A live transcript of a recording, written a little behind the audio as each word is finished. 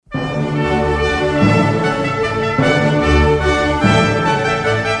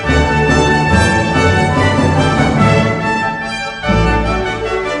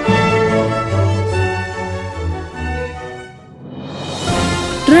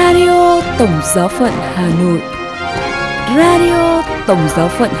Tổng Giáo phận Hà Nội. Radio Tổng Giáo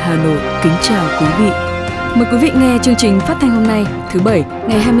phận Hà Nội kính chào quý vị. Mời quý vị nghe chương trình phát thanh hôm nay, thứ Bảy,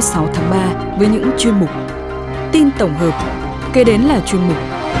 ngày 26 tháng 3 với những chuyên mục tin tổng hợp, kế đến là chuyên mục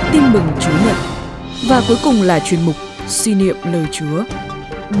tin mừng Chúa Nhật và cuối cùng là chuyên mục suy niệm lời Chúa.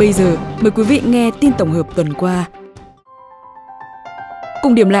 Bây giờ mời quý vị nghe tin tổng hợp tuần qua.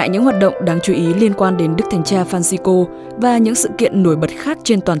 Cùng điểm lại những hoạt động đáng chú ý liên quan đến Đức Thánh Cha Francisco và những sự kiện nổi bật khác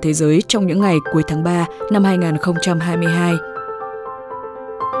trên toàn thế giới trong những ngày cuối tháng 3 năm 2022.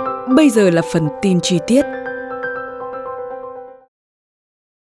 Bây giờ là phần tin chi tiết.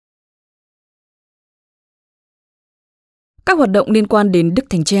 Các hoạt động liên quan đến Đức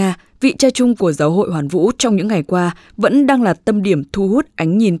Thánh Cha, vị cha chung của Giáo hội Hoàn Vũ trong những ngày qua vẫn đang là tâm điểm thu hút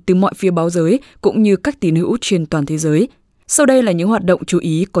ánh nhìn từ mọi phía báo giới cũng như các tín hữu trên toàn thế giới. Sau đây là những hoạt động chú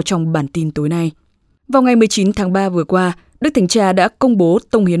ý có trong bản tin tối nay. Vào ngày 19 tháng 3 vừa qua, Đức Thánh Cha đã công bố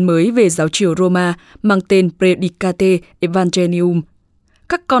tông hiến mới về giáo triều Roma mang tên Predicate Evangelium.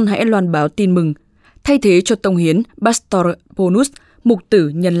 Các con hãy loan báo tin mừng, thay thế cho tông hiến Pastor Bonus, mục tử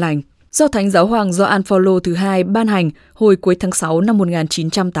nhân lành, do Thánh Giáo hoàng Gioan Phaolô thứ hai ban hành hồi cuối tháng 6 năm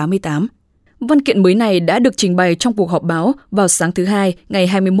 1988. Văn kiện mới này đã được trình bày trong cuộc họp báo vào sáng thứ Hai, ngày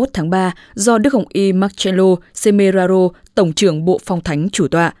 21 tháng 3 do Đức Hồng Y Marcello Semeraro, Tổng trưởng Bộ Phong Thánh chủ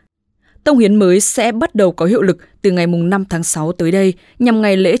tọa. Tông hiến mới sẽ bắt đầu có hiệu lực từ ngày 5 tháng 6 tới đây nhằm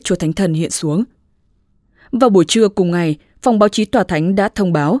ngày lễ Chúa Thánh Thần hiện xuống. Vào buổi trưa cùng ngày, Phòng báo chí Tòa Thánh đã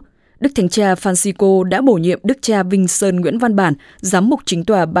thông báo Đức Thánh Cha Francisco đã bổ nhiệm Đức cha Vinh Sơn Nguyễn Văn Bản, giám mục chính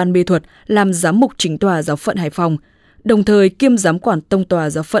tòa Ban Mê Thuật, làm giám mục chính tòa Giáo phận Hải Phòng, đồng thời kiêm giám quản tông tòa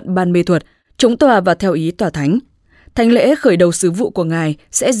Giáo phận Ban Mê Thuật, chống tòa và theo ý Tòa Thánh. Thánh lễ khởi đầu sứ vụ của Ngài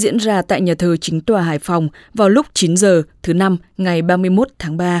sẽ diễn ra tại nhà thờ chính tòa Hải Phòng vào lúc 9 giờ thứ Năm ngày 31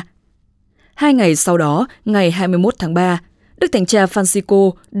 tháng 3. 2 ngày sau đó, ngày 21 tháng 3, Đức Thánh Cha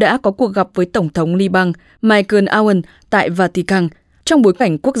Francisco đã có cuộc gặp với Tổng thống Liban Michael Aoun tại Vatican, trong bối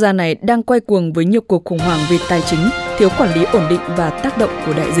cảnh quốc gia này đang quay cuồng với nhiều cuộc khủng hoảng về tài chính, thiếu quản lý ổn định và tác động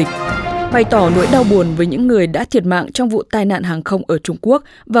của đại dịch. Bày tỏ nỗi đau buồn với những người đã thiệt mạng trong vụ tai nạn hàng không ở Trung Quốc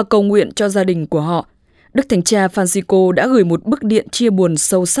và cầu nguyện cho gia đình của họ, Đức Thánh Cha Francisco đã gửi một bức điện chia buồn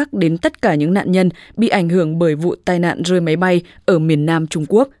sâu sắc đến tất cả những nạn nhân bị ảnh hưởng bởi vụ tai nạn rơi máy bay ở miền Nam Trung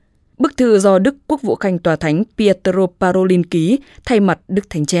Quốc. Bức thư do Đức Quốc vụ Khanh Tòa Thánh Pietro Parolin ký thay mặt Đức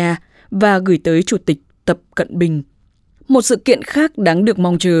Thánh Cha và gửi tới Chủ tịch Tập Cận Bình. Một sự kiện khác đáng được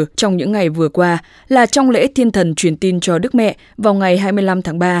mong chờ trong những ngày vừa qua là trong lễ Thiên Thần truyền tin cho Đức Mẹ vào ngày 25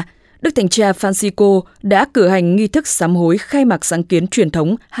 tháng 3, Đức Thánh Cha Francisco đã cử hành nghi thức sám hối khai mạc sáng kiến truyền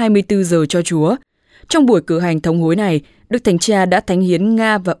thống 24 giờ cho Chúa. Trong buổi cử hành thống hối này, Đức Thánh Cha đã thánh hiến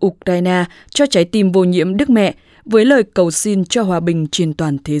Nga và Ukraine cho trái tim vô nhiễm Đức Mẹ với lời cầu xin cho hòa bình trên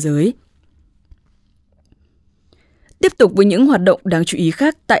toàn thế giới. Tiếp tục với những hoạt động đáng chú ý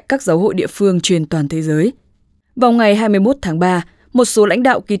khác tại các giáo hội địa phương trên toàn thế giới. Vào ngày 21 tháng 3, một số lãnh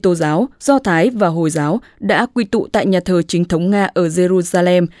đạo Kitô giáo, Do Thái và Hồi giáo đã quy tụ tại nhà thờ chính thống Nga ở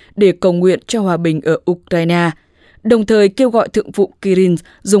Jerusalem để cầu nguyện cho hòa bình ở Ukraine, đồng thời kêu gọi Thượng phụ Kirill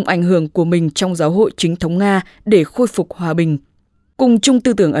dùng ảnh hưởng của mình trong giáo hội chính thống Nga để khôi phục hòa bình. Cùng chung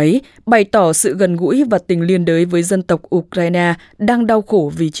tư tưởng ấy, bày tỏ sự gần gũi và tình liên đới với dân tộc Ukraine đang đau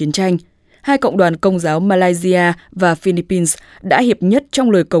khổ vì chiến tranh. Hai cộng đoàn Công giáo Malaysia và Philippines đã hiệp nhất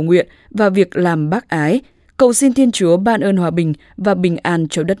trong lời cầu nguyện và việc làm bác ái, cầu xin Thiên Chúa ban ơn hòa bình và bình an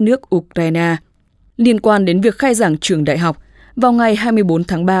cho đất nước Ukraine. Liên quan đến việc khai giảng trường đại học, vào ngày 24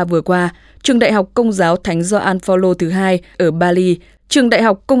 tháng 3 vừa qua, Trường Đại học Công giáo Thánh Gioan Phaolô thứ hai ở Bali, trường đại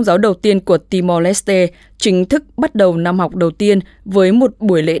học công giáo đầu tiên của Timor-Leste, chính thức bắt đầu năm học đầu tiên với một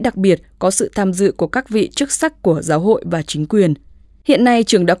buổi lễ đặc biệt có sự tham dự của các vị chức sắc của giáo hội và chính quyền. Hiện nay,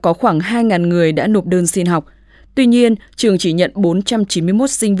 trường đã có khoảng 2.000 người đã nộp đơn xin học. Tuy nhiên, trường chỉ nhận 491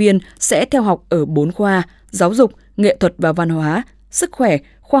 sinh viên sẽ theo học ở 4 khoa: giáo dục, nghệ thuật và văn hóa, sức khỏe,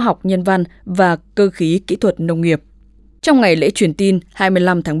 khoa học nhân văn và cơ khí kỹ thuật nông nghiệp. Trong ngày lễ truyền tin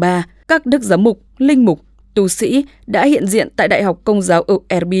 25 tháng 3, các đức giám mục, linh mục, tu sĩ đã hiện diện tại Đại học Công giáo ở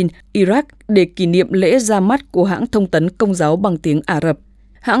Erbil, Iraq để kỷ niệm lễ ra mắt của hãng thông tấn Công giáo bằng tiếng Ả Rập.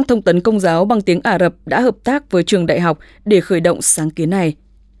 Hãng thông tấn Công giáo bằng tiếng Ả Rập đã hợp tác với trường đại học để khởi động sáng kiến này.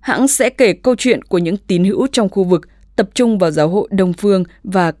 Hãng sẽ kể câu chuyện của những tín hữu trong khu vực, tập trung vào giáo hội Đông phương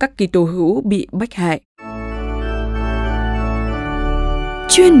và các Kitô hữu bị bách hại.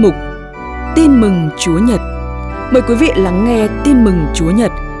 Chuyên mục Tin mừng Chúa Nhật. Mời quý vị lắng nghe Tin mừng Chúa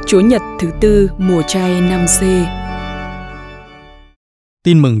Nhật thứ tư mùa chay năm C.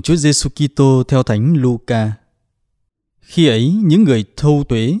 Tin mừng Chúa Giêsu Kitô theo Thánh Luca. Khi ấy, những người thâu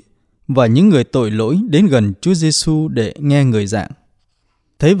tuế và những người tội lỗi đến gần Chúa Giêsu để nghe người giảng.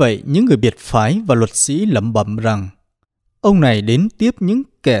 Thế vậy, những người biệt phái và luật sĩ lẩm bẩm rằng: Ông này đến tiếp những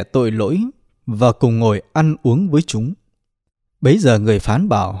kẻ tội lỗi và cùng ngồi ăn uống với chúng. Bấy giờ người phán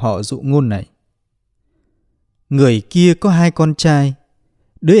bảo họ dụ ngôn này: Người kia có 2 con trai.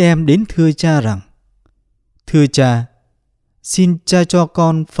 Đứa em đến thưa cha rằng: Thưa cha, xin cha cho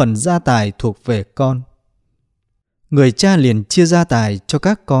con phần gia tài thuộc về con. Người cha liền chia gia tài cho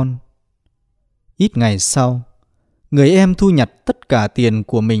các con. Ít ngày sau, người em thu nhặt tất cả tiền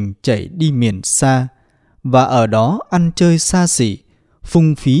của mình chạy đi miền xa, và ở đó ăn chơi xa xỉ,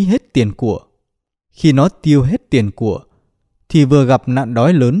 phung phí hết tiền của. Khi nó tiêu hết tiền của, thì vừa gặp nạn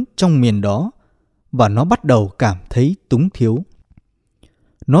đói lớn trong miền đó, và nó bắt đầu cảm thấy túng thiếu.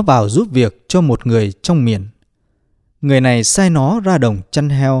 Nó vào giúp việc cho một người trong miền. Người này sai nó ra đồng chăn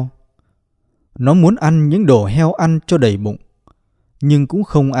heo. Nó muốn ăn những đồ heo ăn cho đầy bụng, nhưng cũng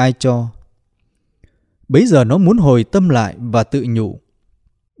không ai cho. Bấy giờ nó muốn hồi tâm lại và tự nhủ: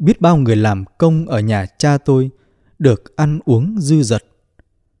 Biết bao người làm công ở nhà cha tôi được ăn uống dư dật,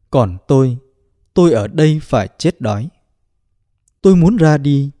 còn tôi ở đây phải chết đói. Tôi muốn ra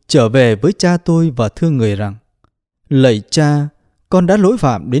đi, trở về với cha tôi và thưa người rằng: Lạy cha, con đã lỗi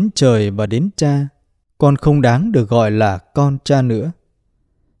phạm đến trời và đến cha. Con không đáng được gọi là con cha nữa.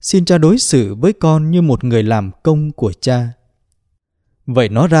 Xin cha đối xử với con như một người làm công của cha. Vậy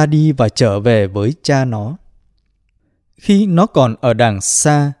nó ra đi và trở về với cha nó. Khi nó còn ở đàng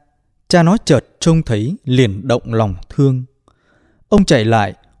xa, cha nó chợt trông thấy, liền động lòng thương. Ông chạy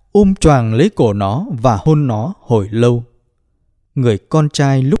lại, ôm choàng lấy cổ nó và hôn nó hồi lâu. Người con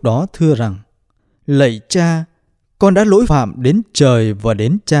trai lúc đó thưa rằng: Lạy cha, con đã lỗi phạm đến trời và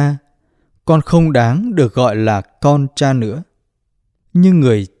đến cha. Con không đáng được gọi là con cha nữa. Nhưng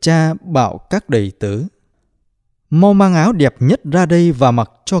người cha bảo các đầy tớ: Mau mang áo đẹp nhất ra đây và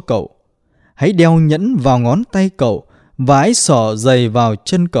mặc cho cậu. Hãy đeo nhẫn vào ngón tay cậu và hãy xỏ giày vào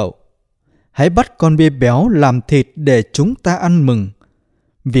chân cậu. Hãy bắt con bê béo làm thịt để chúng ta ăn mừng.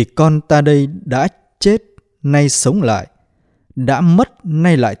 Vì con ta đây đã chết, nay sống lại, đã mất,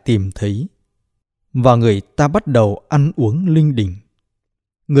 nay lại tìm thấy. Và người ta bắt đầu ăn uống linh đình.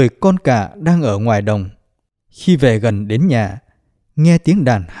 Người con cả đang ở ngoài đồng. Khi về gần đến nhà, nghe tiếng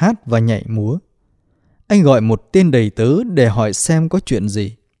đàn hát và nhảy múa. Anh gọi một tên đầy tớ để hỏi xem có chuyện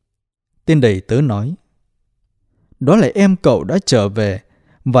gì. Tên đầy tớ nói: Đó là em cậu đã trở về,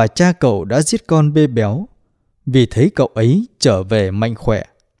 và cha cậu đã giết con bê béo, vì thấy cậu ấy trở về mạnh khỏe.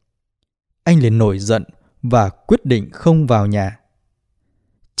 Anh liền nổi giận và quyết định không vào nhà.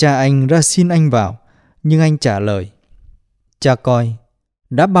 Cha anh ra xin anh vào, nhưng anh trả lời: Cha coi,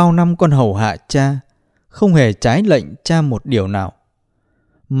 đã bao năm con hầu hạ cha, không hề trái lệnh cha một điều nào.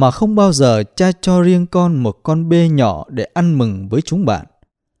 Mà không bao giờ cha cho riêng con một con bê nhỏ để ăn mừng với chúng bạn.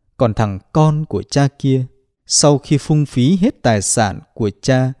 Còn thằng con của cha kia, sau khi phung phí hết tài sản của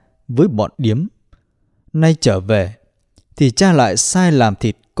cha với bọn điếm, nay trở về, thì cha lại sai làm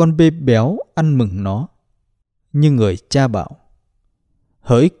thịt con bê béo ăn mừng nó. Nhưng người cha bảo: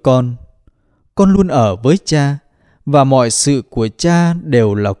 Hỡi con luôn ở với cha, và mọi sự của cha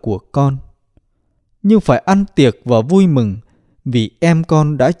đều là của con. Nhưng phải ăn tiệc và vui mừng, vì em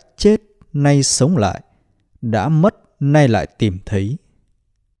con đã chết, nay sống lại, đã mất, nay lại tìm thấy.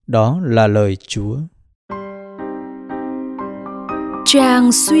 Đó là lời Chúa.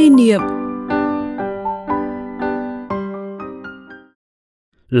 Trang suy niệm.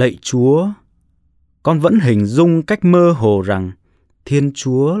 Lạy Chúa, con vẫn hình dung cách mơ hồ rằng Thiên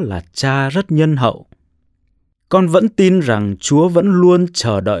Chúa là cha rất nhân hậu. Con vẫn tin rằng Chúa vẫn luôn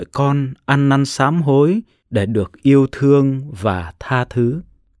chờ đợi con ăn năn sám hối để được yêu thương và tha thứ.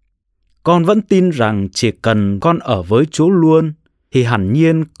 Con vẫn tin rằng chỉ cần con ở với Chúa luôn, thì hẳn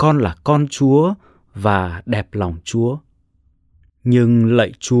nhiên con là con Chúa và đẹp lòng Chúa. Nhưng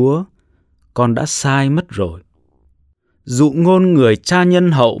lạy Chúa, con đã sai mất rồi. Dụ ngôn người cha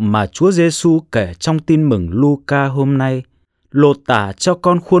nhân hậu mà Chúa Giêsu kể trong Tin mừng Luca hôm nay lột tả cho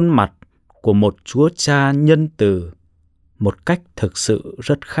con khuôn mặt của một Chúa Cha nhân từ một cách thực sự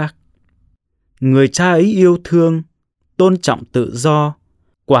rất khác. Người cha ấy yêu thương, tôn trọng tự do,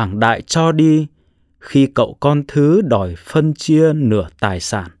 quảng đại cho đi khi cậu con thứ đòi phân chia nửa tài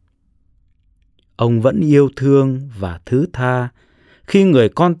sản. Ông vẫn yêu thương và thứ tha khi người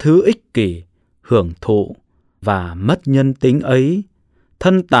con thứ ích kỷ, hưởng thụ và mất nhân tính ấy,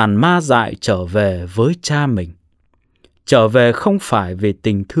 thân tàn ma dại trở về với cha mình. Trở về không phải vì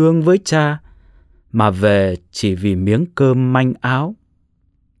tình thương với cha, mà về chỉ vì miếng cơm manh áo.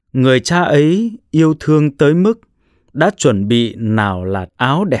 Người cha ấy yêu thương tới mức đã chuẩn bị nào là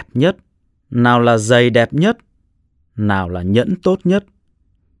áo đẹp nhất, nào là giày đẹp nhất, nào là nhẫn tốt nhất,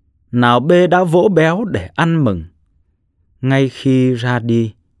 nào bê đã vỗ béo để ăn mừng. Ngay khi ra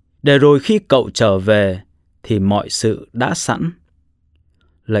đi, để rồi khi cậu trở về, thì mọi sự đã sẵn.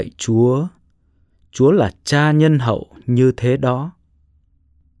 Lạy Chúa, Chúa là Cha nhân hậu như thế đó.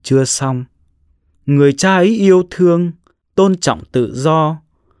 Chưa xong, người Cha ấy yêu thương, tôn trọng tự do,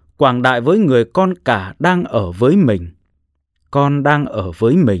 quảng đại với người con cả đang ở với mình. Con đang ở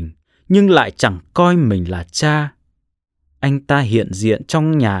với mình, nhưng lại chẳng coi mình là cha. Anh ta hiện diện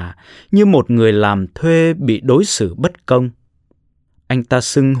trong nhà như một người làm thuê bị đối xử bất công. Anh ta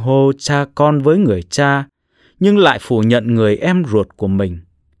xưng hô cha con với người cha, nhưng lại phủ nhận người em ruột của mình,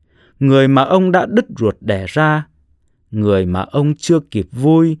 người mà ông đã đứt ruột đẻ ra, người mà ông chưa kịp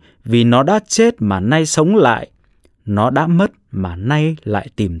vui vì nó đã chết mà nay sống lại, nó đã mất mà nay lại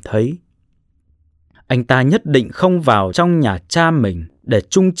tìm thấy. Anh ta nhất định không vào trong nhà cha mình để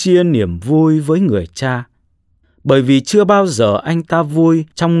chung chia niềm vui với người cha, bởi vì chưa bao giờ anh ta vui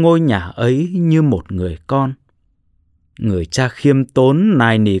trong ngôi nhà ấy như một người con. Người cha khiêm tốn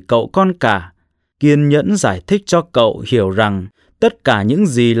nài nỉ cậu con cả, kiên nhẫn giải thích cho cậu hiểu rằng tất cả những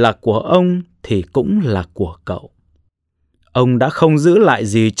gì là của ông thì cũng là của cậu. Ông đã không giữ lại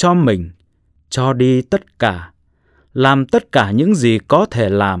gì cho mình, cho đi tất cả, làm tất cả những gì có thể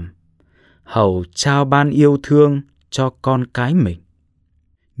làm, hầu trao ban yêu thương cho con cái mình.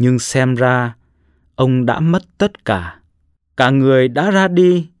 Nhưng xem ra, ông đã mất tất cả người đã ra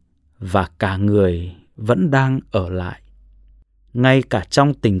đi và cả người vẫn đang ở lại. Ngay cả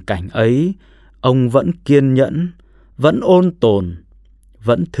trong tình cảnh ấy, ông vẫn kiên nhẫn, vẫn ôn tồn,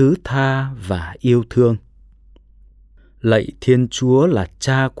 vẫn thứ tha và yêu thương. Lạy Thiên Chúa là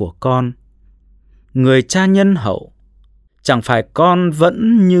Cha của con, người Cha nhân hậu, chẳng phải con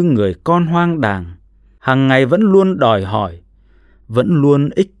vẫn như người con hoang đàng, hàng ngày vẫn luôn đòi hỏi, vẫn luôn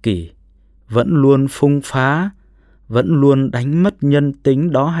ích kỷ, vẫn luôn phung phá, vẫn luôn đánh mất nhân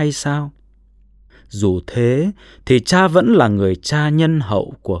tính đó hay sao? Dù thế thì Cha vẫn là người Cha nhân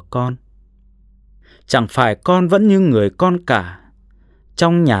hậu của con. Chẳng phải con vẫn như người con cả,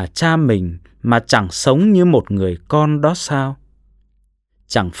 trong nhà cha mình mà chẳng sống như một người con đó sao?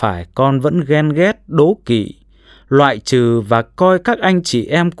 Chẳng phải con vẫn ghen ghét, đố kỵ, loại trừ và coi các anh chị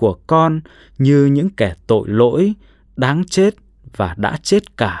em của con như những kẻ tội lỗi, đáng chết và đã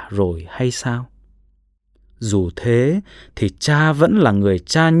chết cả rồi hay sao? Dù thế thì Cha vẫn là người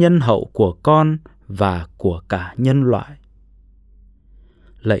Cha nhân hậu của con và của cả nhân loại.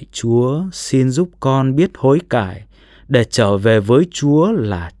 Lạy Chúa, xin giúp con biết hối cải để trở về với Chúa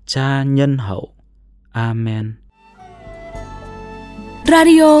là Cha nhân hậu. Amen.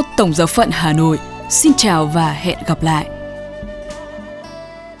 Radio Tổng Giáo phận Hà Nội xin chào và hẹn gặp lại.